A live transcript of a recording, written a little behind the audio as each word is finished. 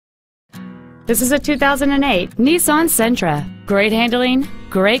This is a 2008 Nissan Sentra. Great handling,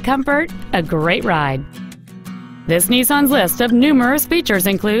 great comfort, a great ride. This Nissan's list of numerous features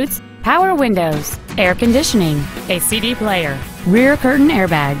includes power windows, air conditioning, a CD player, rear curtain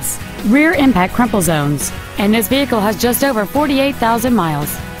airbags, rear impact crumple zones, and this vehicle has just over 48,000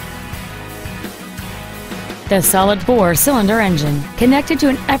 miles. The solid 4-cylinder engine, connected to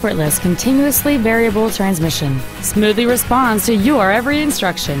an effortless, continuously variable transmission, smoothly responds to your every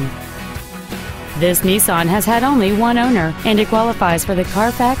instruction. This Nissan has had only one owner, and it qualifies for the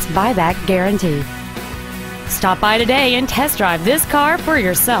Carfax buyback guarantee. Stop by today and test drive this car for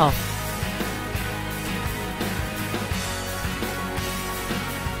yourself.